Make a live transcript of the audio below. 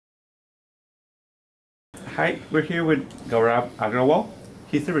Hi, we're here with Gaurav Agrawal.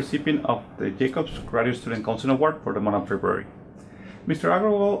 He's the recipient of the Jacobs Graduate Student Council Award for the month of February. Mr.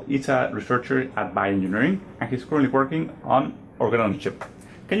 Agrawal is a researcher at BioEngineering and he's currently working on OrganonChip.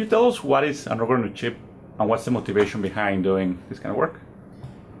 Can you tell us what is an OrganonChip and what's the motivation behind doing this kind of work?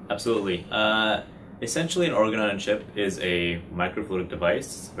 Absolutely. Essentially, an OrganonChip is a microfluidic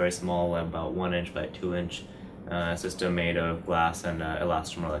device, very small, about 1 inch by 2 inch system made of glass and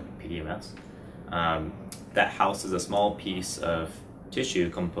elastomer like PDMS. That houses a small piece of tissue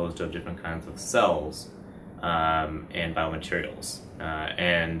composed of different kinds of cells and biomaterials.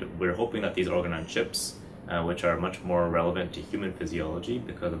 And we're hoping that these OrganonChips, which are much more relevant to human physiology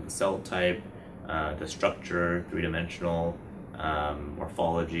because of the cell type, the structure, three-dimensional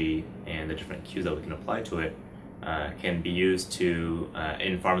morphology, and the different cues that we can apply to it, can be used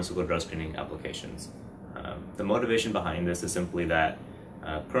in pharmaceutical drug screening applications. The motivation behind this is simply that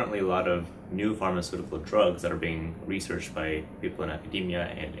currently a lot of new pharmaceutical drugs that are being researched by people in academia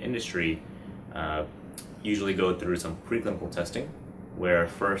and industry usually go through some preclinical testing, where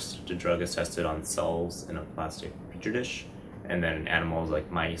first the drug is tested on cells in a plastic petri dish, and then in animals like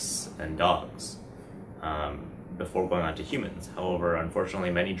mice and dogs, before going on to humans. However, unfortunately,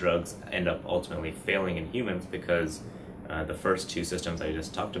 many drugs end up ultimately failing in humans because the first two systems I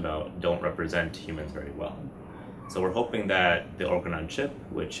just talked about don't represent humans very well. So we're hoping that the OrganonChip,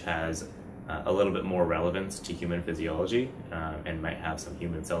 which has a little bit more relevance to human physiology and might have some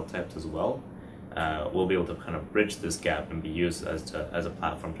human cell types as well, will be able to kind of bridge this gap and be used as a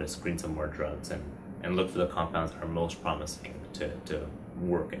platform to screen some more drugs and look for the compounds that are most promising to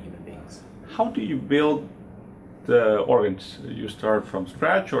work in human beings. How do you build the organs? You start from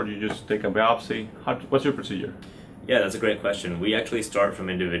scratch or you just take a biopsy? What's your procedure? Yeah, that's a great question. We actually start from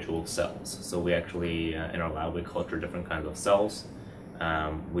individual cells. So we actually, in our lab, we culture different kinds of cells.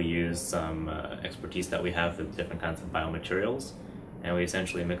 We use some expertise that we have with different kinds of biomaterials, and we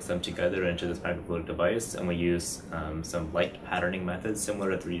essentially mix them together into this microfluidic device, and we use some light patterning methods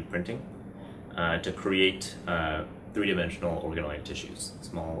similar to 3D printing to create three-dimensional organoid tissues,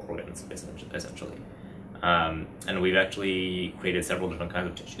 small organs essentially. And we've actually created several different kinds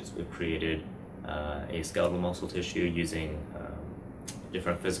of tissues. We've created a skeletal muscle tissue using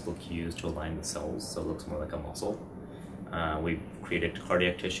different physical cues to align the cells so it looks more like a muscle. We've created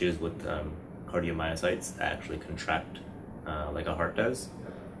cardiac tissues with cardiomyocytes that actually contract like a heart does.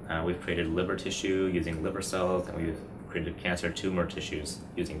 We've created liver tissue using liver cells, and we've created cancer tumor tissues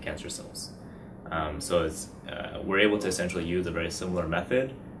using cancer cells. So we're able to essentially use a very similar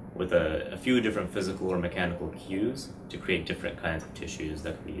method with a few different physical or mechanical cues to create different kinds of tissues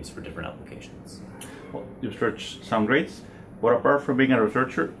that can be used for different applications. Well, your research sounds great, but apart from being a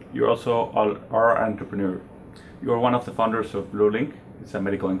researcher, you also are an entrepreneur. You are one of the founders of Blue LINC. It's a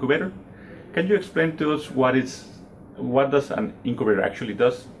medical incubator. Can you explain to us what does an incubator actually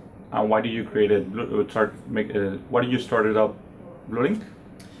does, and why did you create why did you start it up, Blue LINC?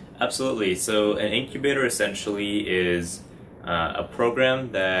 Absolutely. So an incubator essentially is a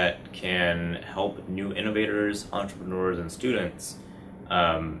program that can help new innovators, entrepreneurs, and students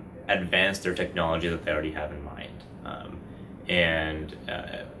advance their technology that they already have in mind. And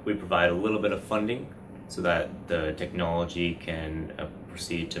we provide a little bit of funding so that the technology can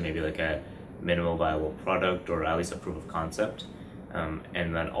proceed to maybe like a minimal viable product or at least a proof of concept.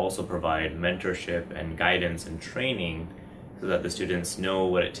 And then also provide mentorship and guidance and training so that the students know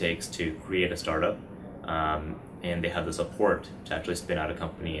what it takes to create a startup. And they have the support to actually spin out a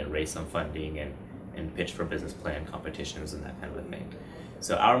company and raise some funding and pitch for business plan competitions and that kind of a thing.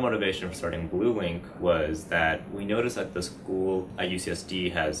 So our motivation for starting Blue LINC was that we noticed that the school at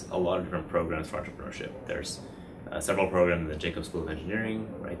UCSD has a lot of different programs for entrepreneurship. There's several programs in the Jacobs School of Engineering,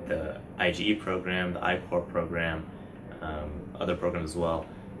 right? The IGE program, the I-Corp program, other programs as well.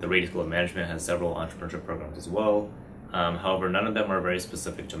 The Rady School of Management has several entrepreneurship programs as well. However, none of them are very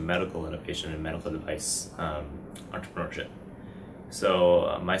specific to medical innovation and medical device entrepreneurship.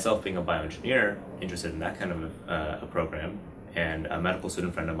 So myself being a bioengineer, interested in that kind of a program, and a medical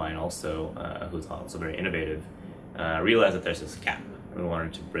student friend of mine also, who's also very innovative, realized that there's this gap. We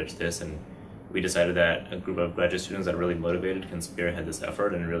wanted to bridge this, and we decided that a group of graduate students that are really motivated can spearhead this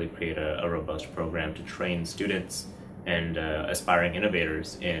effort and really create a robust program to train students and aspiring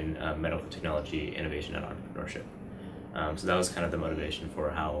innovators in medical technology, innovation, and entrepreneurship. So that was kind of the motivation for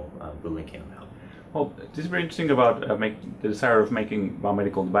how Blue LINC came about. Well, this is very interesting about the desire of making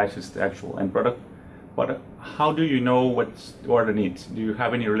biomedical devices the actual end product. But how do you know what are the needs? Do you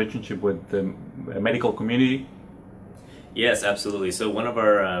have any relationship with the medical community? Yes, absolutely. So one of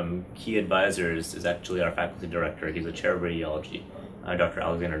our key advisors is actually our faculty director. He's a chair of radiology, Dr.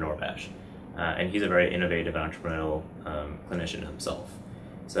 Alexander Norbash. and he's a very innovative entrepreneurial clinician himself.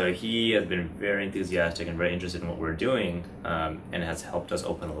 So he has been very enthusiastic and very interested in what we're doing, and has helped us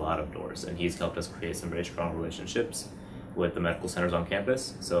open a lot of doors. And he's helped us create some very strong relationships with the medical centers on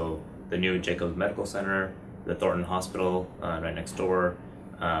campus. So the new Jacobs Medical Center, the Thornton Hospital right next door,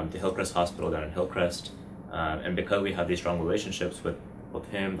 the Hillcrest Hospital down in Hillcrest. And because we have these strong relationships with both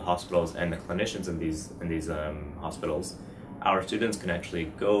him, the hospitals, and the clinicians in these hospitals, our students can actually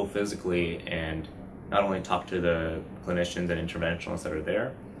go physically and not only talk to the clinicians and interventionalists that are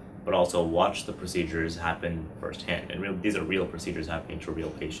there, but also watch the procedures happen firsthand. And these are real procedures happening to real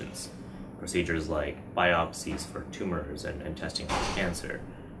patients. Procedures like biopsies for tumors and testing for cancer.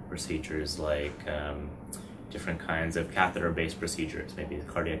 Procedures like different kinds of catheter-based procedures, maybe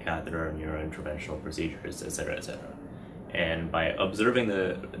cardiac catheter or neurointerventional procedures, et cetera, et cetera. And by observing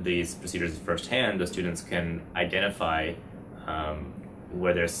these procedures firsthand, the students can identify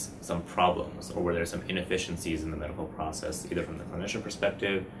where there's some problems or where there's some inefficiencies in the medical process, either from the clinician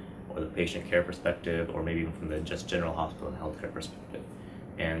perspective or the patient care perspective, or maybe even from the just general hospital and healthcare perspective.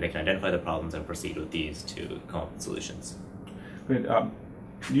 And they can identify the problems and proceed with these to come up with solutions. Great.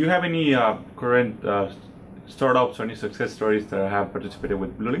 Do you have any current startups or any success stories that have participated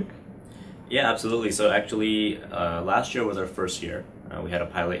with Blue LINC? Yeah, absolutely. So actually, last year was our first year. We had a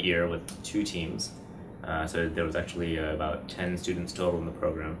pilot year with 2 teams. So there was actually about 10 students total in the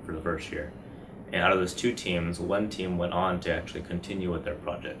program for the first year. And out of those 2 teams, 1 team went on to actually continue with their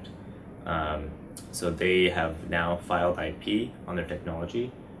project. So they have now filed IP on their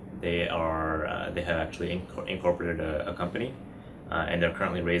technology. They have actually incorporated a company, and they're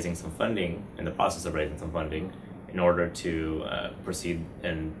currently raising some funding, in the process of raising some funding, in order to proceed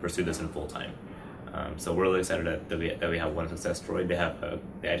and pursue this in full time. So we're really excited that we have one success story. They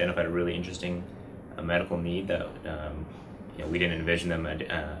identified a really interesting medical need that we didn't envision them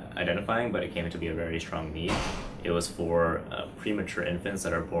identifying, but it came to be a very strong need. It was for premature infants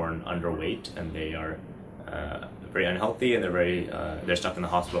that are born underweight, and they are very unhealthy, and they're stuck in the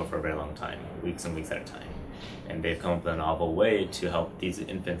hospital for a very long time, weeks and weeks at a time. And they've come up with a novel way to help these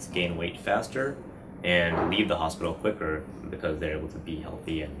infants gain weight faster and leave the hospital quicker because they're able to be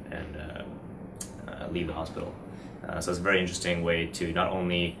healthy and leave the hospital. So it's a very interesting way to not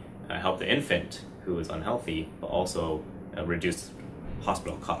only help the infant who is unhealthy, but also reduce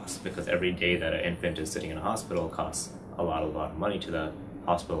hospital costs, because every day that an infant is sitting in a hospital costs a lot of money to the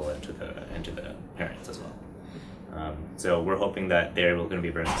hospital and to the parents as well. So we're hoping that they're going to be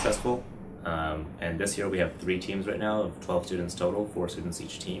very successful. And this year we have 3 teams right now of 12 students total, 4 students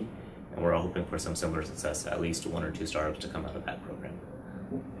each team, and we're hoping for some similar success, at least 1 or 2 startups to come out of that program.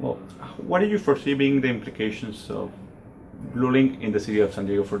 Well, what do you foresee being the implications of Blue LINC in the city of San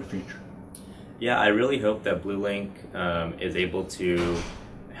Diego for the future? Yeah, I really hope that Blue LINC is able to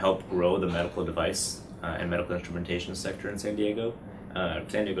help grow the medical device and medical instrumentation sector in San Diego.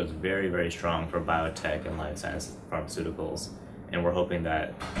 San Diego is very, very strong for biotech and life sciences and pharmaceuticals, and we're hoping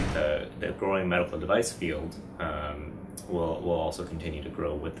that the growing medical device field will also continue to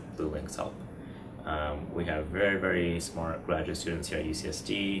grow with Blue LINC's help. We have very, very smart graduate students here at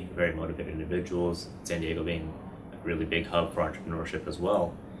UCSD, very motivated individuals, San Diego being a really big hub for entrepreneurship as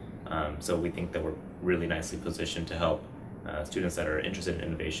well. So we think that we're really nicely positioned to help students that are interested in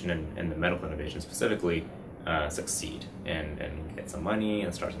innovation and the medical innovation specifically succeed and get some money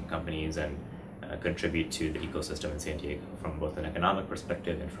and start some companies and contribute to the ecosystem in San Diego from both an economic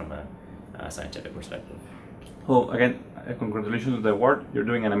perspective and from a scientific perspective. Well, again, congratulations on the award. You're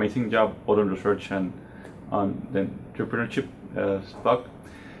doing an amazing job both on research and on the entrepreneurship stock,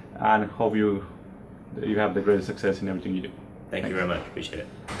 and hope you have the greatest success in everything you do. Thank you very much. Appreciate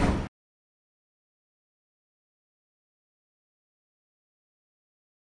it.